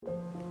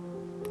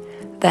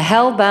The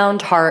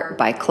Hellbound Heart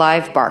by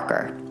Clive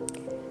Barker.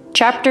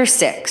 Chapter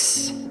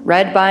 6,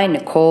 read by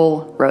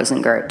Nicole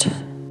Rosengert.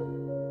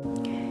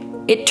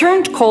 It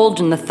turned cold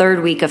in the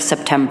third week of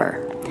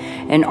September.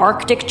 An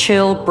Arctic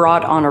chill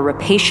brought on a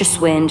rapacious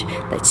wind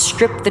that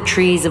stripped the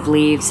trees of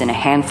leaves in a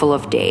handful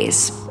of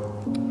days.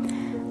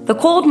 The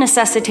cold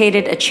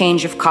necessitated a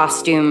change of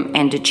costume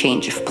and a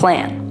change of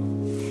plan.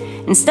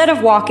 Instead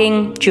of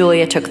walking,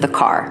 Julia took the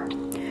car,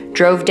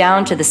 drove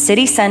down to the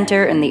city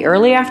center in the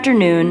early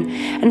afternoon,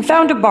 and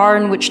found a bar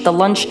in which the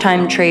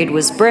lunchtime trade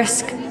was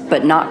brisk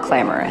but not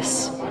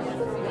clamorous.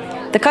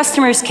 The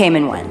customers came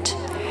and went.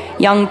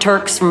 Young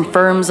Turks from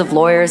firms of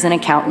lawyers and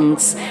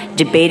accountants,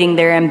 debating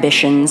their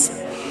ambitions.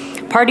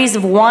 Parties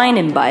of wine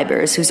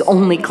imbibers whose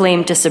only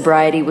claim to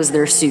sobriety was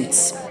their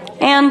suits.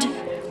 And,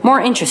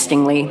 more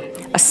interestingly,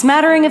 a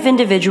smattering of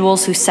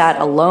individuals who sat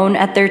alone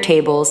at their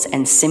tables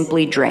and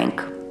simply drank.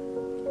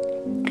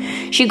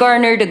 She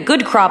garnered a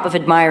good crop of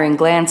admiring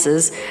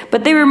glances,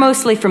 but they were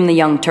mostly from the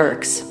young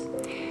Turks.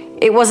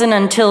 It wasn't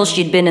until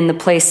she'd been in the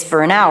place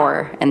for an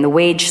hour and the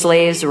wage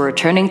slaves were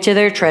returning to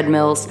their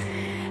treadmills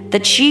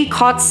that she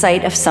caught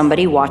sight of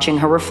somebody watching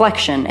her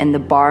reflection in the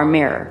bar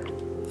mirror.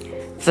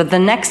 For the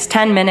next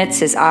 10 minutes,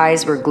 his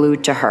eyes were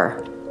glued to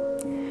her.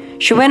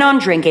 She went on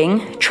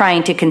drinking,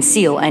 trying to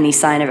conceal any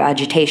sign of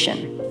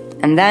agitation.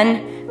 And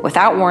then,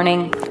 without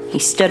warning, he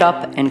stood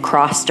up and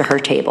crossed to her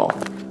table.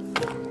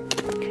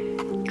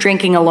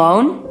 "Drinking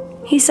alone?"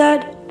 he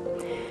said.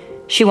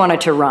 She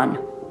wanted to run.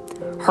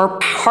 Her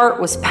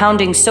heart was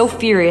pounding so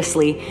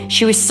furiously,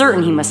 she was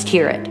certain he must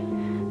hear it.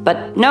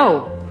 But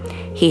no,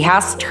 he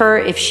asked her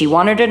if she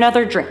wanted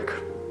another drink.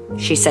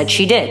 She said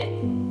she did.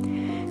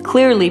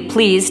 Clearly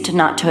pleased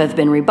not to have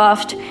been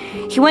rebuffed,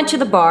 he went to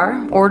the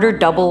bar, ordered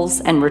doubles,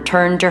 and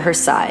returned to her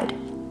side.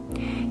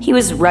 He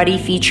was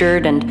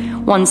ruddy-featured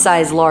and one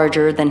size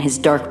larger than his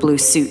dark blue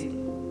suit.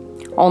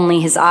 Only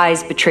his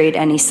eyes betrayed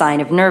any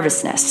sign of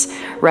nervousness,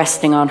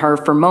 resting on her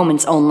for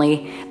moments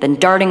only, then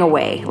darting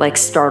away like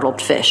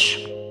startled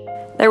fish.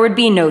 There would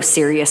be no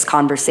serious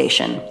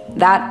conversation.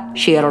 That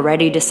she had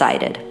already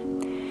decided.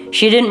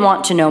 She didn't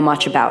want to know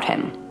much about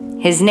him.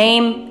 His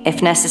name,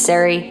 if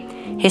necessary,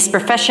 his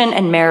profession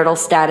and marital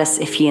status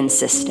if he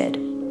insisted.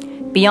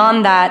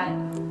 Beyond that,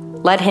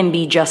 let him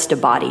be just a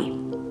body.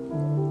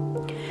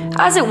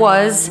 As it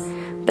was,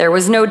 there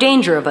was no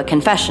danger of a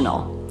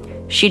confessional.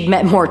 She'd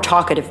met more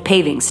talkative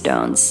paving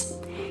stones.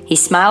 He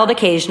smiled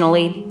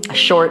occasionally, a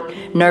short,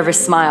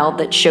 nervous smile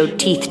that showed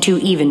teeth too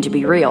even to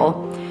be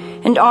real,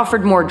 and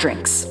offered more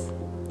drinks.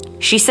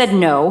 She said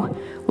no,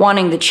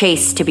 wanting the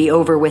chase to be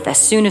over with as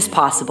soon as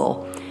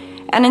possible,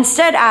 and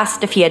instead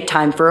asked if he had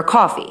time for a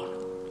coffee.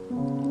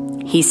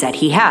 He said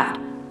he had.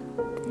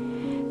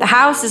 "The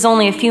house is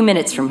only a few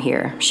minutes from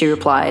here," she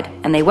replied,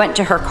 and they went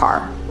to her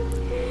car.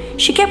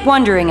 She kept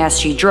wondering as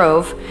she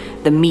drove,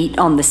 the meat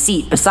on the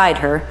seat beside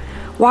her,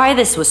 why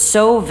this was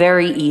so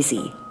very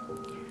easy.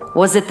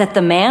 Was it that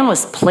the man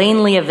was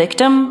plainly a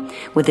victim,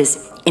 with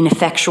his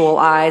ineffectual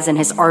eyes and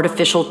his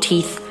artificial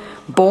teeth,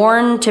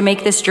 born to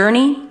make this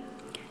journey?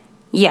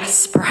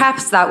 Yes,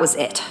 perhaps that was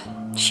it.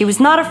 She was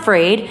not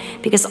afraid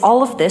because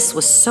all of this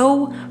was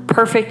so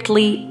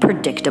perfectly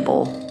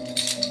predictable.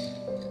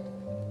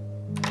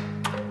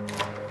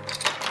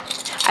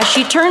 As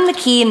she turned the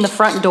key in the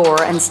front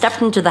door and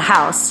stepped into the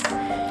house,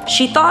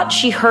 she thought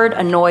she heard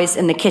a noise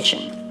in the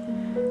kitchen.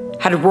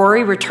 Had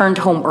Rory returned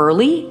home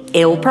early?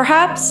 Ill,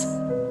 perhaps?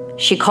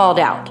 She called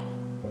out.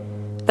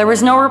 There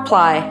was no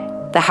reply.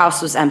 The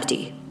house was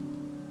empty.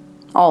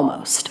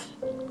 Almost.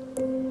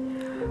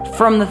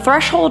 From the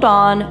threshold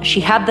on, she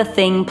had the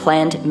thing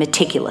planned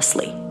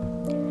meticulously.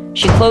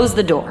 She closed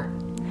the door.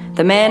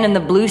 The man in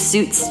the blue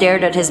suit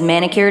stared at his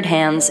manicured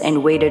hands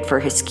and waited for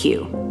his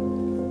cue.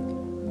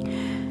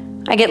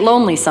 "I get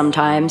lonely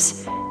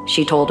sometimes,"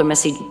 she told him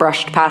as he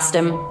brushed past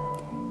him.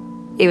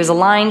 It was a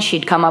line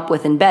she'd come up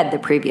with in bed the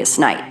previous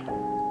night.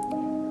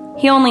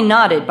 He only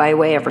nodded by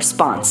way of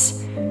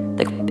response,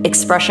 the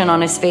expression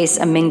on his face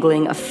a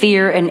mingling of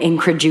fear and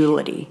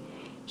incredulity.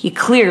 He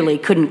clearly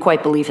couldn't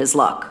quite believe his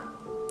luck.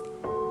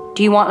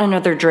 "Do you want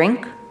another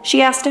drink?"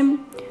 she asked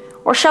him.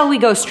 "Or shall we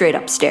go straight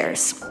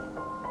upstairs?"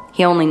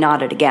 He only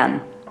nodded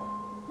again.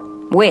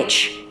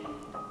 "Which?"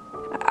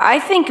 "I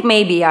think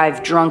maybe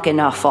I've drunk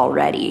enough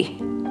already."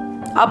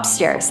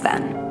 "Upstairs,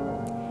 then."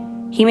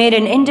 He made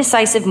an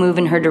indecisive move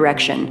in her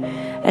direction,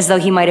 as though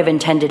he might have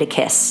intended a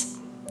kiss.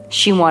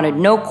 She wanted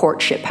no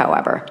courtship,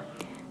 however.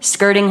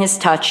 Skirting his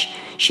touch,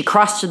 she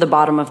crossed to the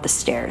bottom of the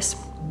stairs.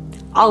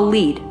 "I'll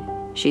lead,"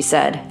 she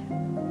said.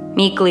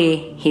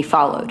 Meekly, he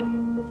followed.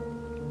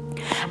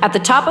 At the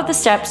top of the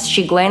steps,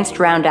 she glanced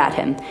round at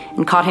him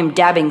and caught him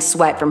dabbing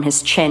sweat from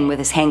his chin with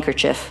his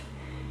handkerchief.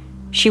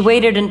 She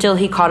waited until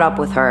he caught up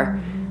with her,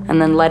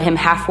 and then led him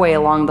halfway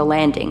along the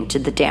landing to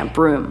the damp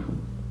room.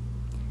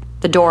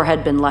 The door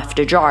had been left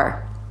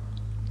ajar.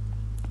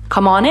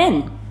 "Come on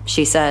in,"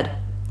 she said.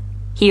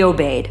 He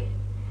obeyed.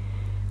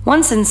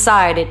 Once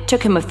inside, it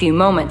took him a few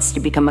moments to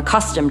become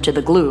accustomed to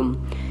the gloom,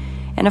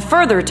 and a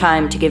further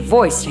time to give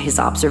voice to his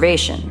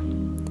observation.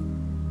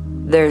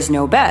 "There's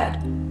no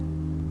bed."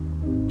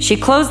 She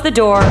closed the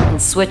door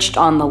and switched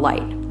on the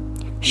light.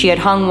 She had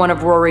hung one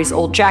of Rory's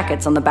old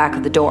jackets on the back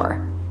of the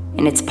door.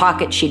 In its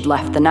pocket, she'd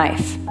left the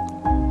knife.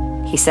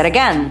 He said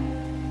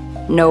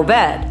again, "No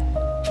bed."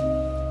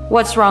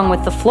 "What's wrong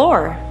with the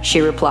floor?" she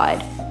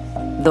replied.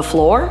 "The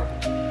floor?"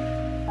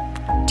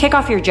 "Take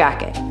off your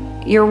jacket.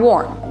 You're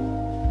warm."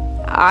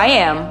 "I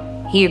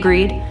am," he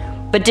agreed,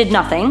 but did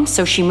nothing,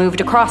 so she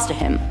moved across to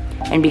him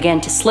and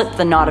began to slip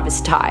the knot of his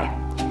tie.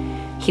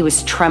 He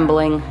was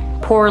trembling.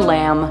 Poor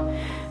lamb.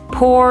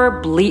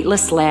 Poor,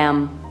 bleatless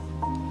lamb.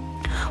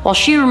 While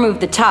she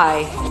removed the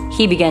tie,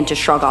 he began to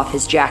shrug off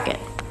his jacket.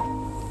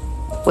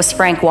 Was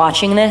Frank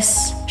watching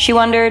this? She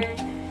wondered.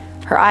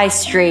 Her eyes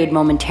strayed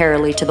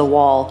momentarily to the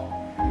wall.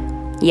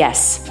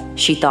 Yes,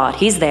 she thought,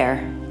 he's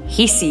there.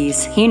 He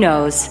sees, he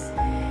knows.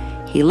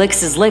 He licks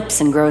his lips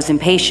and grows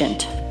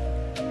impatient.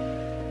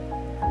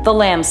 The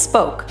lamb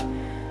spoke.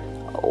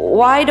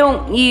 "Why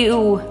don't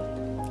you,"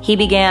 he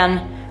began,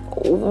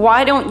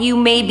 "why don't you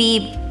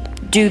maybe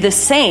do the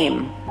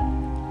same?"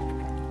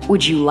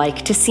 "Would you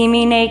like to see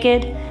me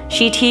naked?"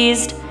 she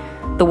teased.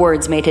 The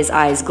words made his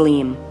eyes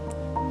gleam.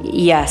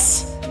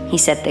 "Yes," he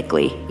said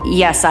thickly.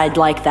 "Yes, I'd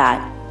like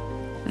that."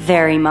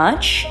 "Very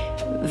much?"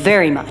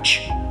 "Very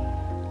much."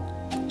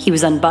 He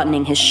was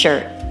unbuttoning his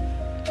shirt.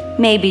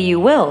 "Maybe you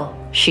will,"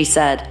 she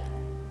said.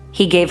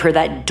 He gave her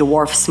that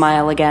dwarf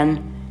smile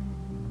again.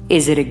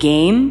 "Is it a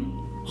game?"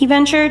 he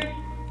ventured.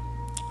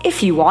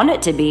 "If you want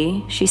it to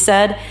be," she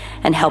said,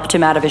 and helped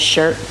him out of his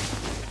shirt.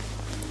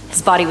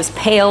 His body was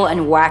pale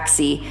and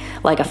waxy,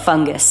 like a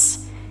fungus.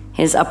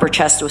 His upper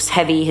chest was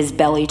heavy, his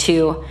belly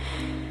too.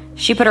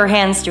 She put her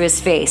hands to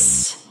his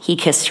face. He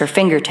kissed her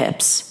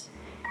fingertips.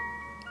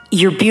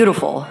 "You're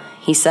beautiful,"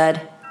 he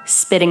said,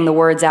 spitting the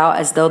words out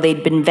as though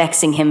they'd been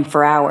vexing him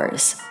for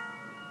hours.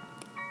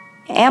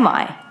 "Am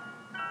I?"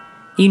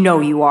 "You know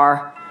you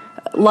are.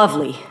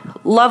 Lovely.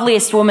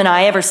 Loveliest woman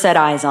I ever set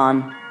eyes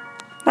on."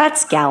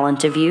 "That's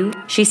gallant of you,"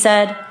 she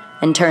said,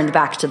 and turned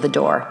back to the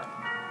door.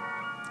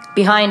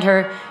 Behind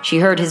her, she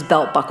heard his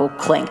belt buckle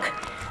clink,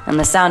 and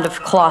the sound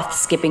of cloth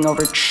skipping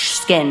over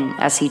skin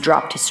as he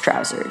dropped his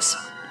trousers.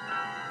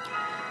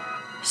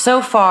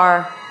 So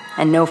far,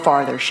 and no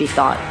farther, she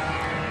thought.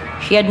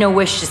 She had no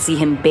wish to see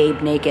him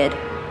babe naked.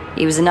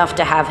 It was enough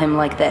to have him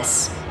like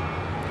this.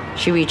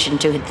 She reached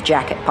into the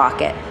jacket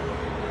pocket.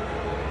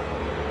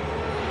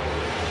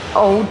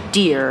 "Oh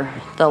dear,"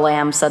 the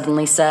lamb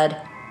suddenly said.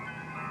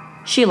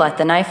 She let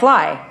the knife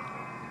lie.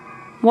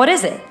 "What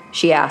is it?"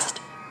 she asked,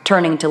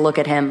 turning to look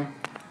at him.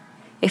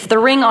 If the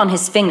ring on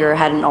his finger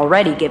hadn't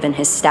already given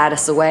his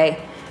status away,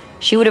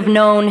 she would have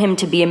known him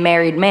to be a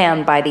married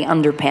man by the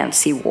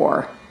underpants he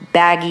wore,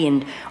 baggy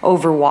and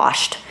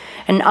overwashed,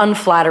 an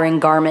unflattering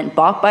garment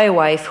bought by a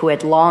wife who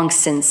had long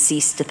since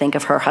ceased to think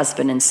of her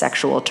husband in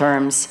sexual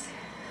terms.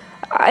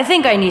 "I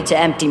think I need to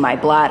empty my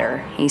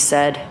bladder," he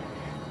said.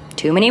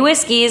 "Too many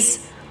whiskeys."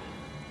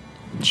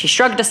 She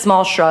shrugged a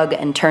small shrug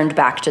and turned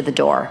back to the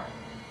door.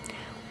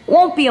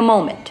 "Won't be a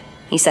moment,"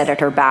 he said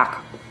at her back.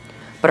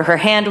 But her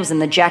hand was in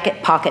the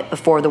jacket pocket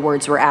before the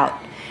words were out,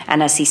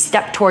 and as he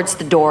stepped towards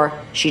the door,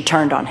 she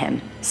turned on him,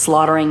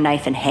 slaughtering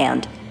knife in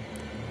hand.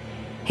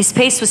 His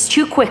pace was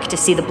too quick to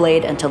see the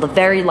blade until the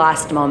very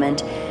last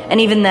moment,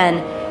 and even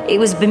then, it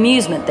was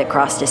bemusement that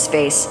crossed his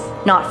face,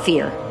 not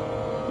fear.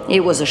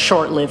 It was a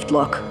short-lived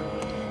look.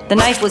 The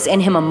knife was in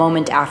him a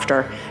moment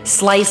after,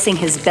 slicing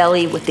his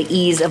belly with the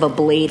ease of a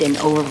blade in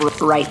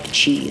overripe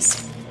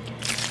cheese.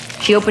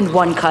 She opened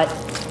one cut,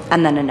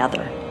 and then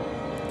another.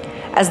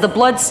 As the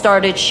blood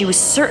started, she was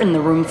certain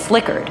the room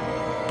flickered,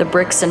 the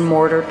bricks and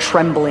mortar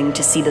trembling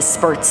to see the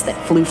spurts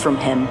that flew from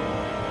him.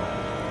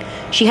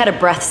 She had a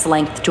breath's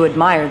length to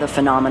admire the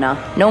phenomena,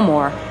 no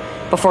more,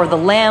 before the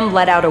lamb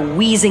let out a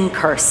wheezing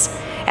curse,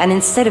 and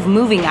instead of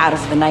moving out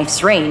of the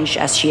knife's range,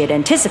 as she had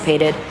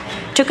anticipated,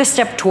 took a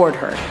step toward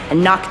her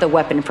and knocked the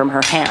weapon from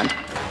her hand.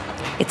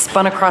 It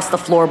spun across the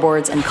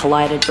floorboards and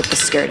collided with the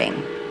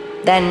skirting.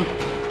 Then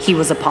he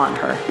was upon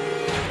her.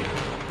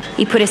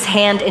 He put his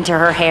hand into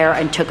her hair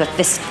and took a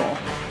fistful.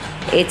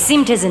 It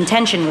seemed his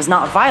intention was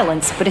not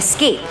violence, but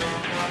escape,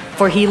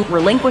 for he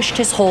relinquished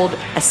his hold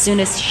as soon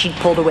as she'd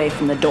pulled away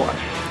from the door.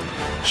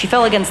 She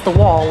fell against the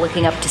wall,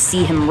 looking up to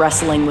see him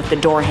wrestling with the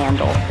door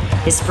handle,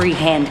 his free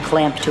hand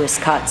clamped to his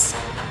cuts.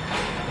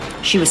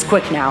 She was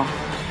quick now,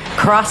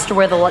 crossed to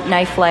where the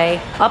knife lay,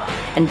 up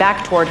and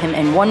back toward him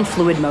in one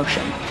fluid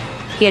motion.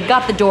 He had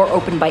got the door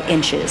open by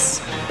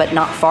inches, but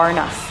not far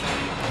enough.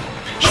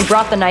 She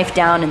brought the knife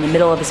down in the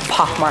middle of his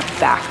pockmarked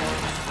back.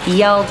 He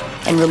yelled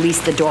and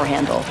released the door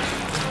handle.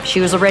 She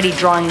was already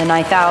drawing the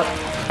knife out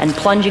and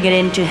plunging it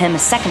into him a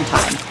second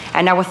time,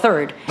 and now a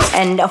third,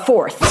 and a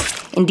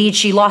fourth. Indeed,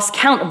 she lost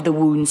count of the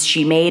wounds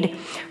she made.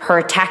 Her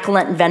attack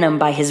lent venom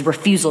by his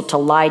refusal to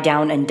lie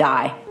down and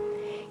die.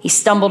 He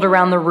stumbled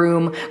around the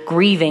room,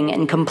 grieving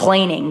and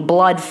complaining,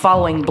 blood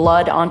following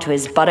blood onto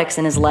his buttocks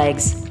and his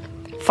legs.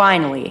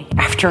 Finally,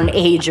 after an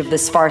age of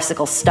this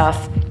farcical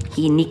stuff,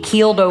 he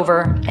keeled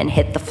over and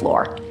hit the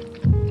floor.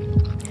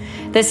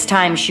 This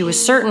time, she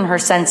was certain her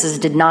senses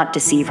did not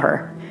deceive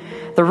her.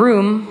 The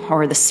room,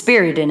 or the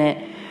spirit in it,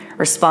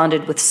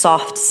 responded with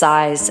soft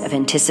sighs of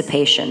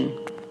anticipation.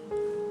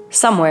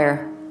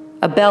 Somewhere,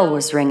 a bell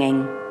was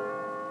ringing.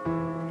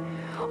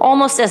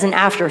 Almost as an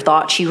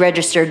afterthought, she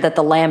registered that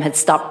the lamb had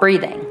stopped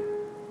breathing.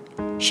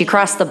 She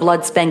crossed the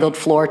blood-spangled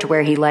floor to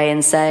where he lay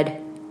and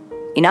said,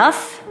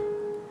 "Enough?"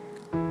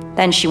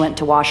 Then she went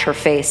to wash her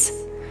face.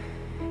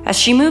 As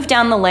she moved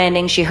down the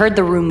landing, she heard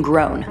the room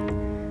groan.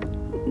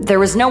 There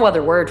was no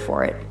other word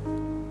for it.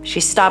 She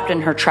stopped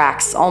in her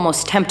tracks,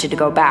 almost tempted to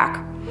go back.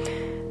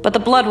 But the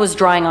blood was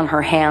drying on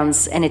her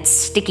hands, and its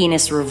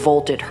stickiness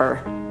revolted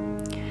her.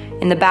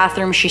 In the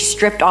bathroom, she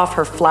stripped off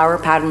her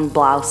flower-patterned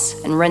blouse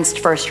and rinsed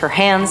first her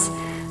hands,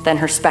 then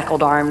her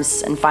speckled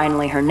arms, and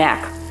finally her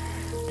neck.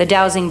 The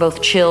dousing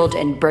both chilled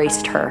and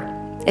braced her.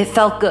 It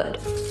felt good.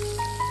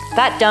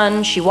 That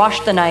done, she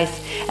washed the knife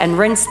and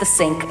rinsed the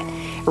sink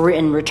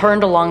and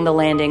returned along the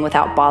landing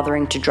without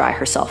bothering to dry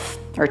herself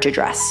or to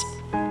dress.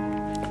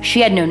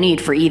 She had no need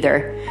for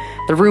either.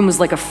 The room was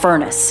like a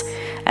furnace,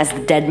 as the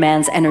dead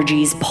man's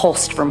energies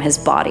pulsed from his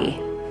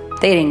body.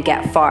 They didn't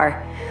get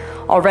far.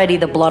 Already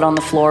the blood on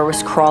the floor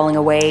was crawling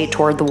away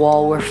toward the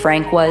wall where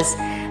Frank was,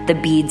 the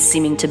beads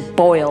seeming to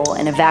boil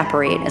and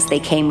evaporate as they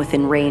came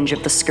within range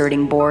of the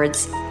skirting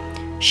boards.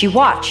 She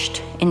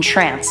watched,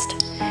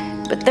 entranced.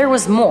 But there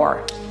was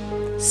more.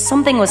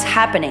 Something was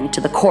happening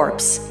to the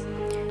corpse.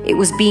 It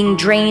was being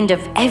drained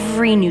of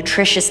every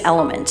nutritious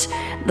element,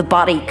 the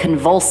body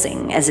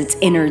convulsing as its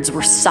innards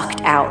were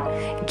sucked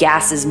out,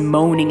 gases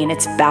moaning in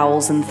its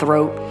bowels and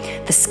throat,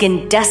 the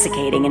skin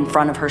desiccating in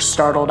front of her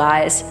startled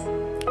eyes.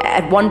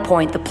 At one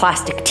point, the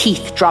plastic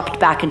teeth dropped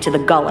back into the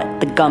gullet,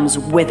 the gums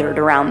withered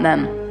around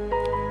them.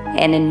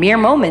 And in mere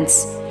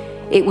moments,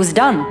 it was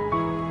done.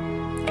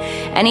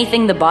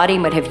 Anything the body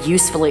might have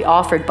usefully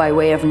offered by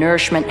way of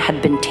nourishment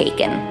had been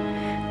taken.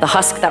 The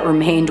husk that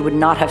remained would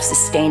not have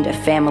sustained a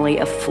family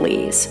of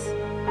fleas.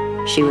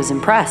 She was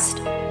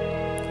impressed.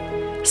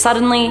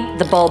 Suddenly,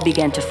 the bulb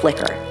began to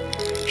flicker.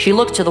 She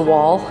looked to the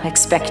wall,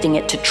 expecting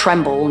it to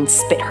tremble and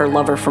spit her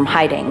lover from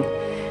hiding.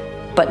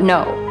 But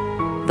no,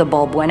 the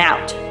bulb went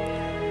out.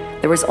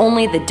 There was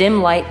only the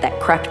dim light that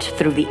crept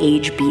through the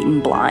age-beaten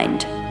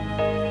blind.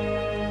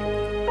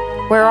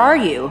 "Where are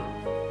you?"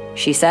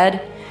 she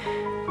said.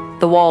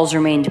 The walls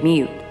remained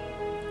mute.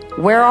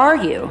 "Where are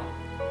you?"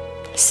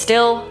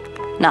 Still,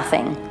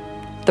 nothing.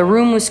 The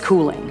room was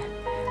cooling.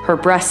 Her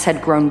breasts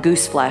had grown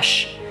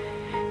gooseflesh.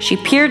 She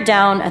peered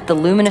down at the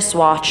luminous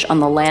watch on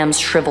the lamb's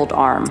shriveled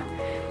arm.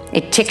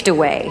 It ticked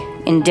away,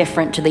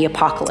 indifferent to the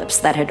apocalypse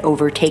that had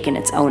overtaken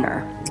its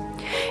owner.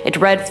 It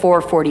read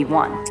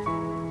 4:41.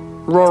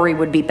 Rory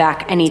would be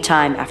back any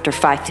time after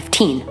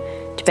 5:15,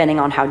 depending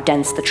on how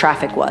dense the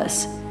traffic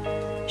was.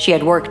 She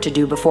had work to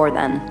do before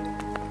then.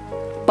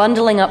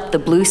 Bundling up the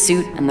blue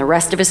suit and the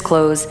rest of his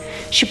clothes,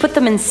 she put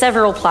them in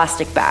several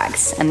plastic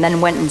bags and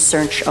then went in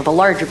search of a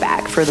larger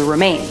bag for the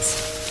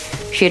remains.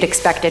 She had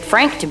expected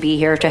Frank to be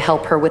here to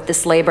help her with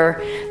this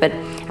labor, but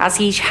as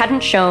he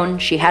hadn't shown,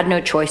 she had no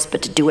choice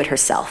but to do it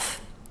herself.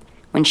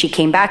 When she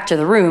came back to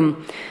the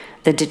room,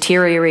 the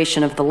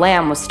deterioration of the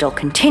lamb was still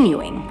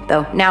continuing,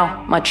 though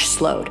now much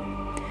slowed.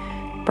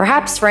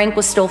 Perhaps Frank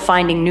was still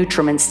finding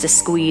nutriments to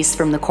squeeze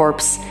from the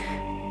corpse,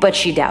 but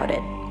she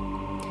doubted.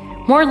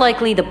 More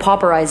likely, the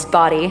pauperized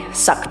body,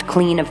 sucked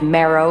clean of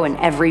marrow and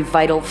every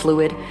vital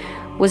fluid,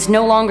 was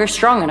no longer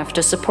strong enough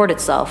to support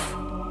itself.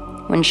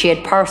 When she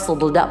had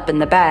parceled it up in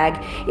the bag,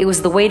 it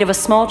was the weight of a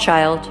small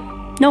child,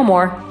 no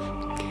more.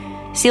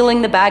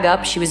 Sealing the bag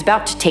up, she was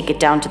about to take it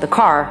down to the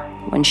car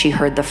when she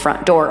heard the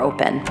front door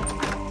open.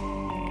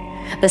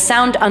 The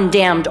sound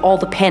undammed all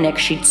the panic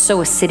she'd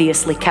so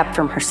assiduously kept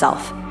from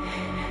herself.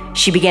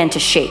 She began to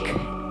shake.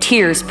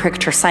 Tears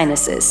pricked her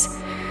sinuses.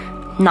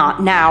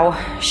 Not now,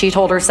 she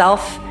told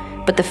herself,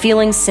 but the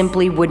feeling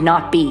simply would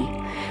not be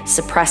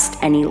suppressed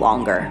any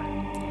longer.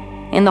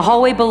 In the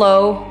hallway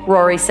below,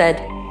 Rory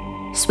said,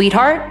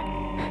 "Sweetheart?"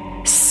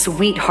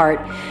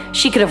 Sweetheart.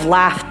 She could have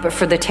laughed but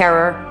for the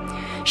terror.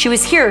 She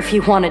was here if he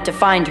wanted to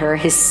find her,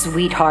 his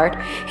sweetheart,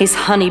 his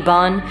honey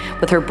bun,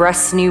 with her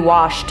breasts new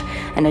washed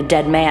and a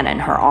dead man in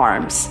her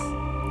arms.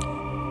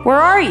 "Where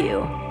are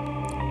you?"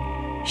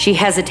 She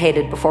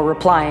hesitated before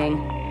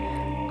replying,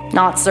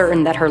 not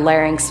certain that her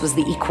larynx was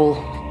the equal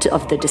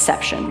of the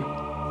deception.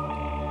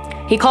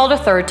 He called a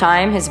third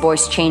time, his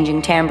voice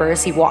changing timbre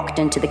as he walked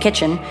into the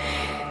kitchen.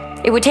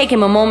 It would take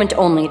him a moment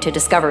only to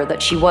discover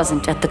that she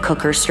wasn't at the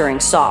cooker stirring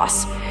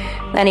sauce.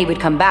 Then he would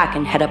come back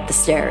and head up the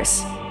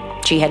stairs.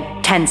 She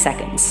had 10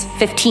 seconds,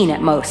 15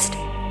 at most.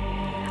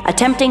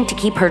 Attempting to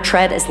keep her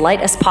tread as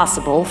light as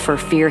possible for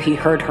fear he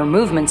heard her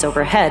movements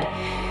overhead,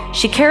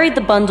 she carried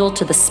the bundle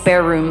to the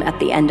spare room at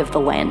the end of the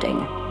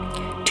landing.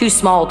 Too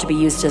small to be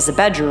used as a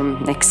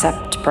bedroom,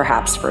 except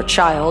perhaps for a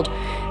child,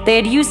 they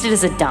had used it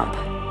as a dump.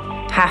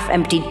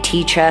 Half-emptied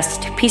tea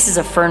chest, pieces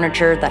of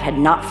furniture that had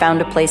not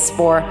found a place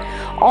for,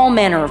 all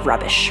manner of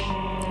rubbish.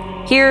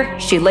 Here,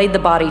 she laid the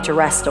body to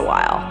rest a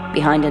while,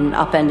 behind an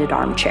upended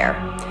armchair.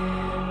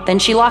 Then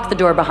she locked the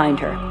door behind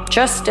her,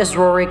 just as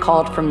Rory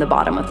called from the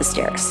bottom of the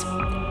stairs.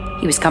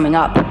 He was coming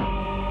up.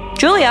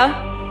 "Julia?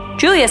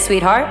 Julia,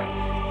 sweetheart?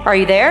 Are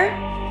you there?"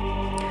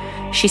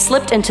 She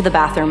slipped into the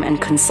bathroom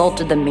and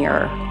consulted the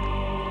mirror.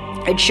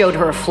 It showed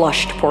her a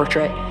flushed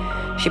portrait.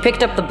 She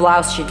picked up the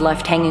blouse she'd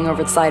left hanging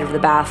over the side of the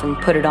bath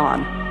and put it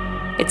on.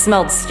 It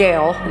smelled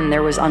stale, and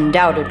there was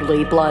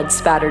undoubtedly blood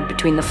spattered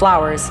between the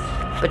flowers,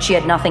 but she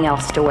had nothing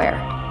else to wear.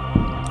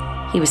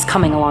 He was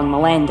coming along the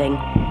landing.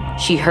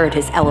 She heard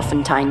his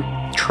elephantine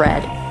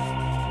tread.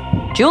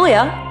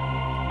 "Julia?"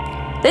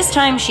 This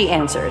time she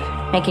answered,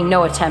 making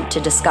no attempt to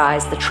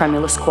disguise the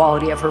tremulous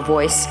quality of her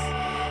voice.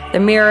 The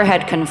mirror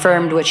had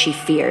confirmed what she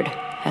feared,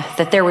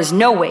 that there was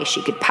no way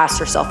she could pass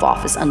herself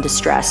off as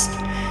undistressed.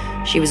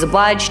 She was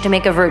obliged to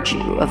make a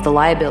virtue of the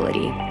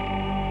liability.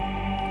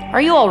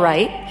 "Are you all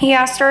right?" he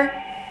asked her.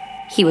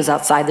 He was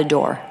outside the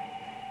door.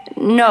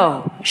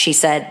 "No," she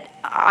said.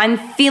 "I'm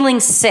feeling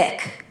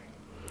sick."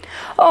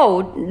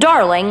 "Oh,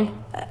 darling,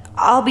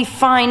 I'll be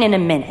fine in a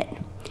minute."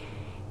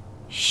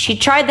 She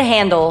tried the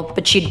handle,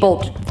 but she'd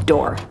bolted the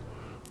door.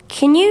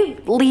 "Can you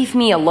leave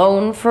me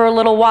alone for a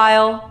little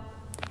while?"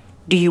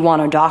 "Do you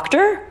want a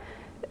doctor?"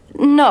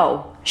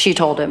 "No," she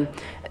told him.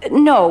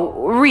 "No,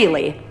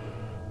 really.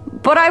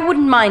 But I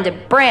wouldn't mind a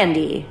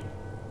brandy."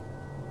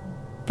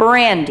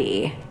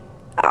 "Brandy?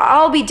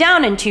 I'll be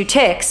down in 2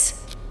 ticks."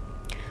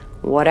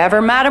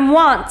 "Whatever Madam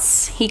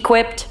wants," he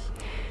quipped.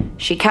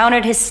 She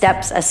counted his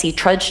steps as he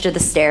trudged to the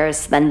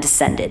stairs, then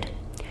descended.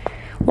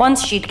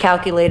 Once she'd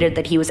calculated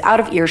that he was out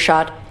of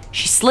earshot,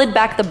 she slid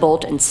back the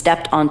bolt and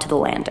stepped onto the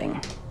landing.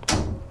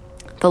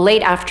 The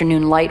late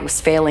afternoon light was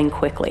failing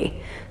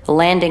quickly. The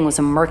landing was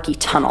a murky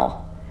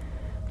tunnel.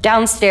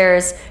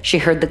 Downstairs, she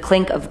heard the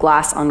clink of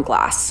glass on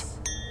glass.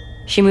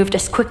 She moved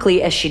as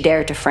quickly as she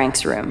dared to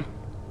Frank's room.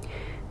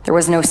 There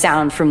was no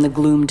sound from the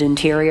gloomed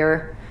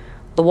interior.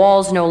 The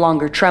walls no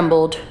longer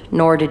trembled,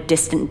 nor did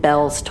distant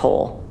bells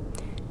toll.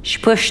 She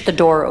pushed the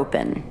door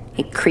open.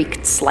 It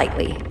creaked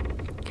slightly.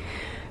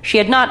 She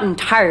had not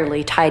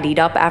entirely tidied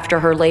up after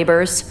her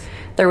labors.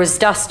 There was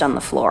dust on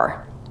the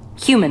floor,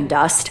 human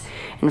dust,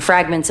 and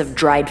fragments of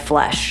dried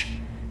flesh.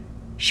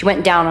 She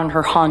went down on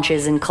her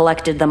haunches and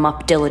collected them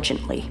up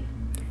diligently.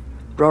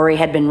 Rory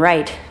had been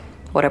right.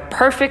 What a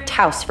perfect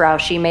housefrau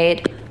she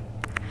made.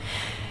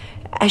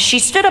 As she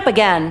stood up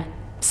again,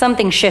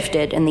 something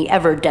shifted in the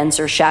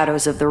ever-denser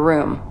shadows of the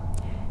room.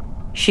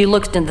 She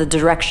looked in the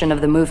direction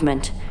of the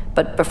movement,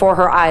 but before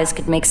her eyes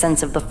could make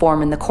sense of the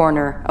form in the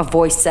corner, a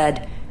voice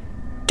said,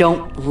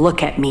 "Don't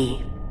look at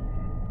me."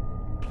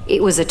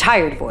 It was a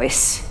tired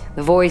voice,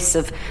 the voice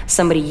of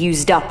somebody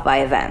used up by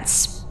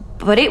events,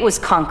 but it was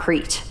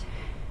concrete.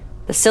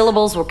 The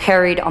syllables were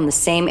carried on the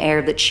same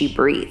air that she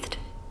breathed.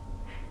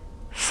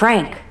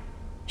 "Frank,"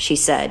 she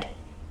said.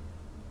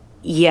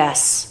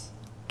 "Yes,"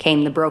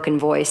 came the broken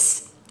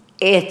voice.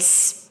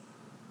 "It's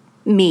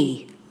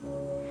me."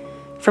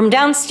 From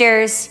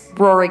downstairs,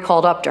 Rory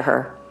called up to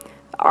her.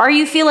 "Are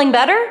you feeling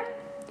better?"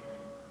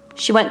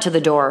 She went to the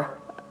door.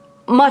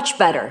 "Much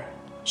better,"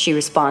 she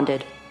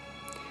responded.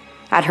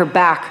 At her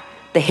back,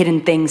 the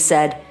hidden thing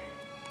said,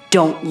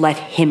 "Don't let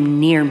him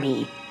near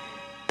me,"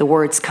 the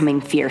words coming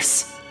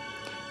fierce.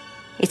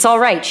 "It's all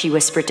right," she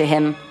whispered to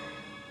him.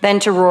 Then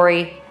to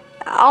Rory,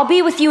 "I'll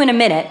be with you in a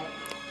minute.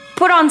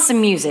 Put on some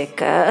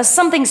music,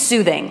 something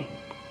soothing."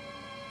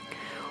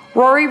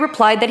 Rory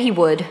replied that he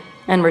would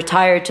and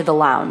retired to the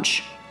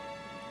lounge.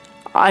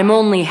 "I'm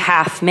only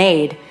half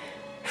made,"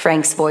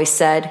 Frank's voice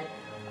said.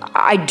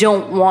 "I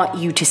don't want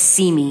you to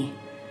see me.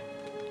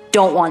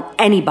 Don't want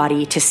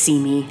anybody to see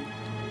me.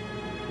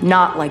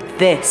 Not like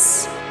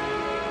this."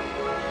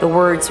 The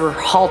words were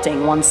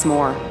halting once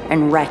more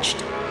and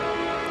wretched.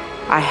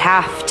 "I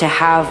have to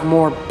have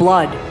more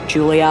blood,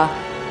 Julia.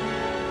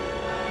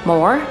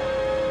 More?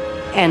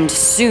 And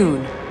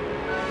soon."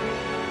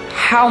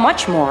 "How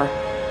much more?"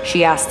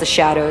 she asked the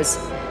shadows.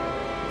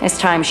 This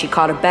time she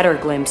caught a better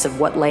glimpse of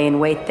what lay in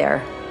wait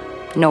there.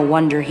 No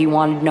wonder he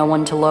wanted no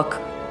one to look.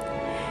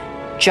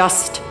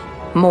 "Just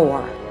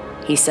more,"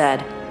 he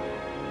said.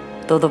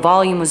 Though the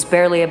volume was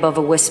barely above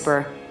a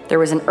whisper, there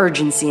was an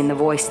urgency in the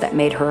voice that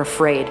made her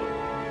afraid.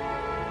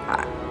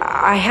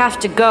 I have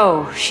to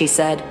go," she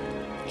said,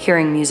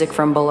 hearing music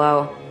from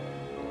below.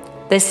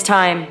 This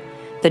time,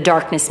 the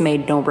darkness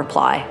made no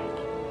reply.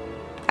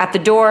 At the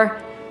door,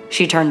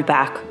 she turned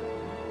back.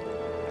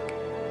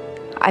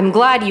 "I'm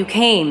glad you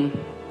came,"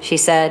 she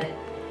said.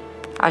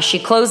 As she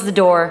closed the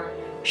door,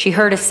 she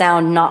heard a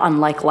sound not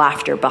unlike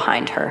laughter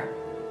behind her,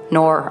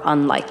 nor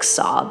unlike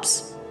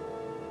sobs.